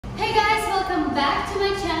welcome back to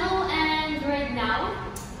my channel, and right now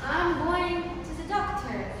I'm going to the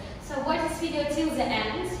doctor. So watch this video till the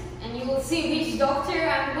end and you will see which doctor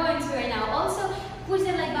I'm going to right now. Also push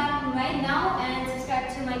the like button right now and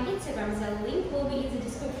subscribe to my Instagram. The link will be in the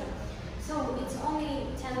description. So it's only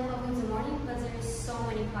 10 o'clock in the morning, but there is so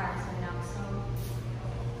many cars right now. So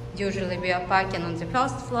usually we are parking on the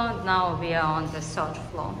first floor, now we are on the third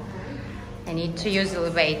floor. I need to use the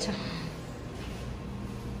elevator.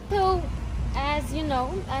 So, as you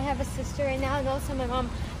know, I have a sister right now, and also my mom,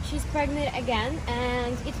 she's pregnant again,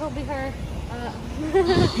 and it will be her,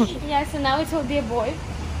 yeah, so now it will be a boy,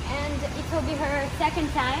 and it will be her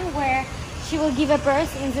second time where she will give a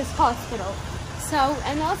birth in this hospital. So,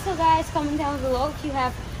 and also guys, comment down below if you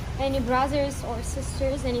have any brothers or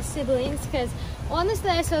sisters, any siblings, because honestly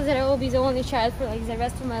I thought that I will be the only child for like the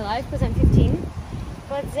rest of my life, because I'm 15.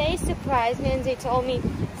 But they surprised me and they told me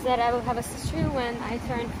that I will have a sister when I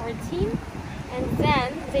turn 14. And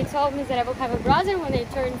then they told me that I will have a brother when I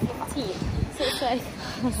turn 15. So it's like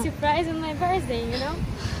a surprise on my birthday, you know?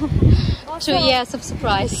 Also, 2 years of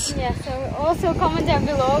surprise. Yeah, so also comment down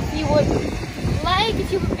below if you would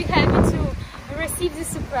be happy to receive this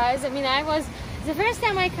surprise. I mean, the first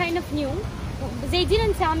time I kind of knew. They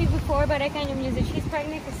didn't tell me before, but I kind of knew that she's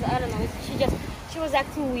pregnant because, I don't know, she was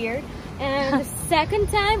acting weird. And the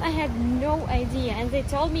second time I had no idea, and they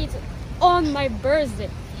told me it's on my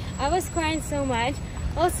birthday. I was crying so much.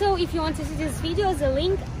 Also, if you want to see this video, the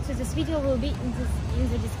link to this video will be in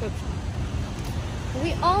the description.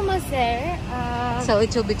 We almost there. So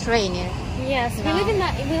it will be raining. Yes, no. we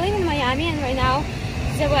live in Miami, and right now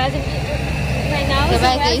the weather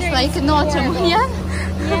is like in autumn. Yeah.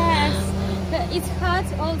 Yes. But it's hot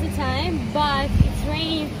all the time, but it's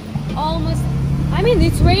raining almost. I mean,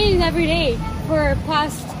 it's raining every day for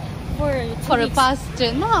past 5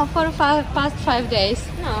 days. No,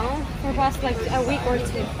 for past like a week or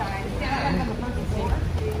two.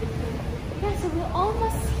 Yeah, so we're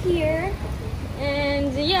almost here,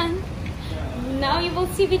 and yeah, now you will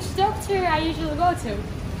see which doctor I usually go to.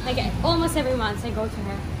 Like almost every month I go to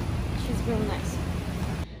her. She's really nice.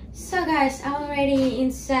 So guys, I'm already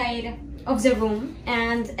inside of the room,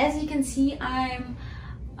 and as you can see, I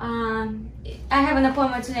have an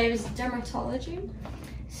appointment today with dermatology.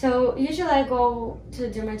 So usually I go to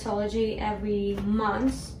dermatology every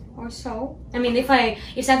month or so. I mean, if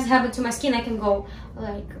something happens to my skin, I can go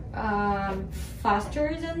like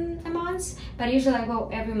faster than a month, but usually I go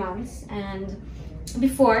every month. And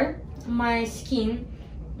before, my skin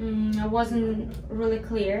wasn't really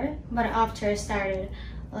clear, but after I started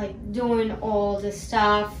like doing all the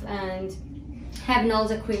stuff and having all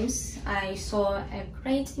the creams, I saw a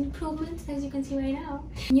great improvement, as you can see right now.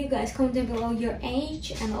 You guys comment down below your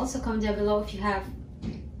age, and also comment down below if you have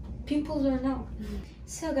pimples or no.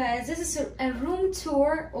 So guys, this is a room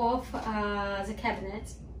tour of the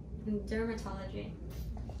cabinet in dermatology.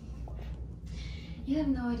 You have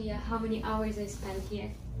no idea how many hours I spent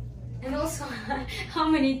here, and also how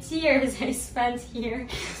many tears I spent here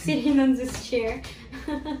sitting on this chair.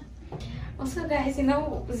 Also guys, you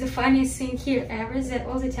know the funniest thing here ever is that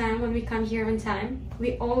all the time when we come here on time,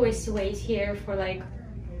 we always wait here for like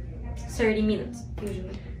 30 minutes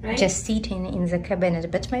usually, right? Just sitting in the cabinet,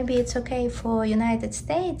 but maybe it's okay for United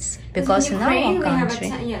States, because in our country,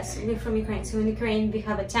 yes, we're from Ukraine, so in Ukraine we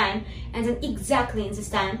have a time, and then exactly in this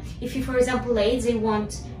time, if you for example late, they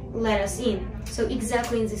won't let us in. So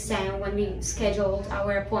exactly in this time when we scheduled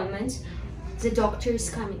our appointment, the doctor is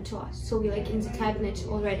coming to us. So we're like in the cabinet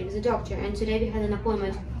already with the doctor, and today we had an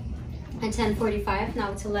appointment at 10:45.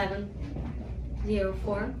 Now it's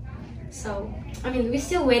 11:04. So I mean, we're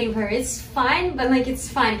still waiting for her. It's fine, but like it's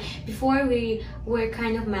fine. Before we were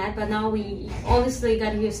kind of mad, but now we honestly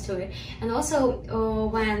got used to it. And also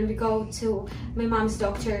when we go to my mom's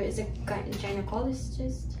doctor, is a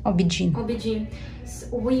gynecologist, OB-GYN. So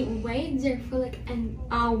we wait there for like an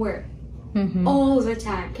hour. All the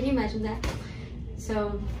time. Can you imagine that?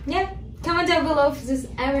 So yeah, comment down below if this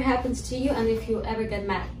ever happens to you and if you ever get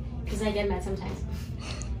mad, because I get mad sometimes.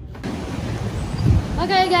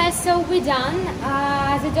 Okay guys, so we're done.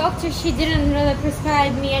 The doctor, she didn't really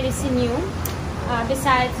prescribe me anything new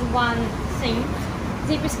besides one thing.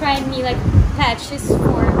 They prescribed me like patches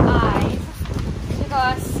for eyes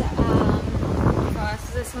because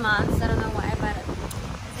this month, I don't know why, but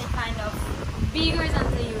they kind of bigger than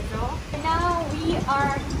the usual. Now we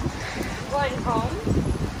are going home,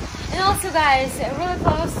 and also guys, really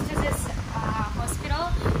close to this hospital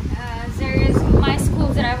there is my school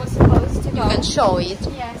that I was supposed to go. You can show it.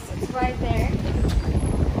 Yes, it's right there.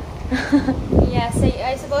 Yes,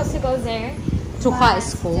 I'm supposed to go there. to high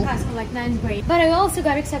school. To high school, like 9th grade. But I also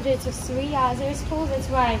got accepted to 3 other schools. That's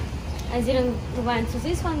why I didn't went to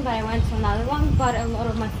this one, but I went to another one. But a lot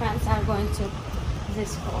of my friends are going to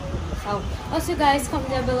this school. So also guys, comment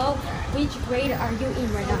down below which grade are you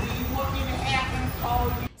in right now.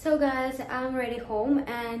 So guys, I'm already home,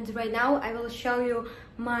 and right now I will show you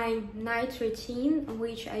my night routine,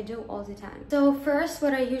 which I do all the time. So first,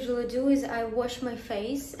 what I usually do is I wash my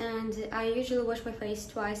face, and I usually wash my face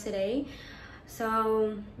twice a day.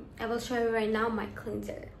 So I will show you right now my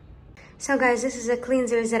cleanser. So guys, this is a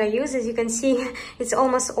cleanser that I use. As you can see, it's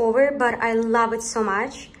almost over, but I love it so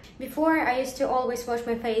much. Before, I used to always wash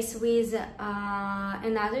my face with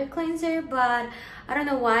another cleanser, but I don't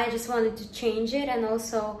know why, I just wanted to change it. And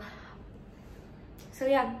also, so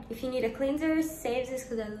yeah, if you need a cleanser, save this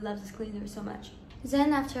because I love this cleanser so much.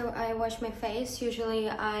 Then after I wash my face, usually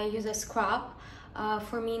I use a scrub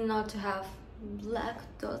for me not to have black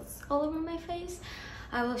dots all over my face.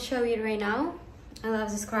 I will show you right now. I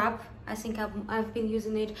love the scrub. I think I've been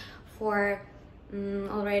using it for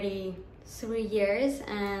already 3 years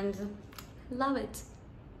and love it.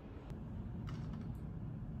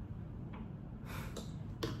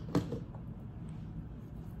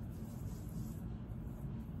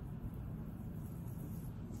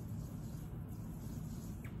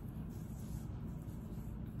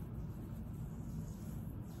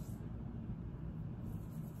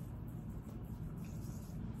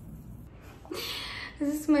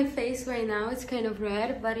 This is my face right now. It's kind of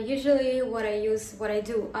red, but usually what I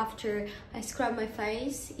do after I scrub my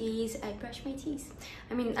face is I brush my teeth.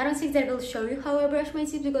 I mean, I don't think that I will show you how I brush my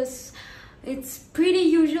teeth because it's pretty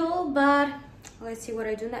usual, but let's see what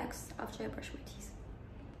I do next after I brush my teeth.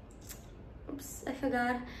 Oops, I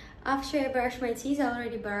forgot. After I brush my teeth, I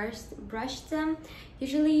already brushed them.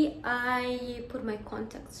 Usually I put my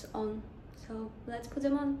contacts on, so let's put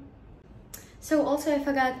them on. So also I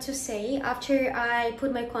forgot to say, after I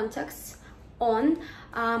put my contacts on,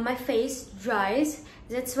 my face dries.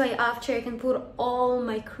 That's why after I can put all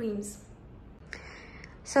my creams.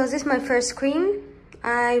 So this is my first cream.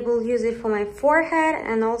 I will use it for my forehead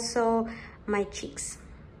and also my cheeks.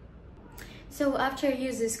 So after I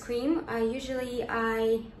use this cream,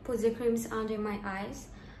 I put the creams under my eyes.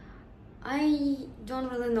 I don't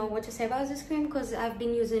really know what to say about this cream because I've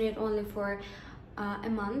been using it only for a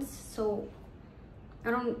month, so I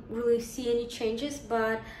don't really see any changes,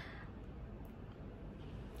 but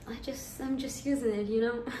I'm just using it, you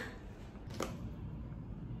know.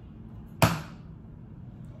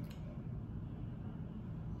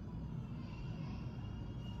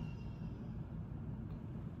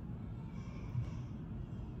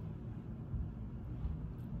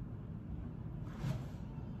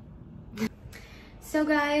 So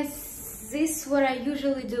guys, this is what I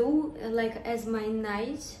usually do, like as my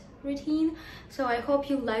night routine. So I hope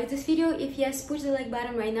you like this video. If yes, push the like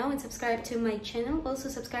button right now and subscribe to my channel. Also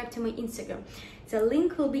subscribe to my Instagram. The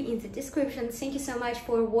link will be in the description. Thank you so much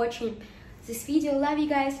for watching this video. Love you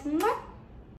guys. Mwah!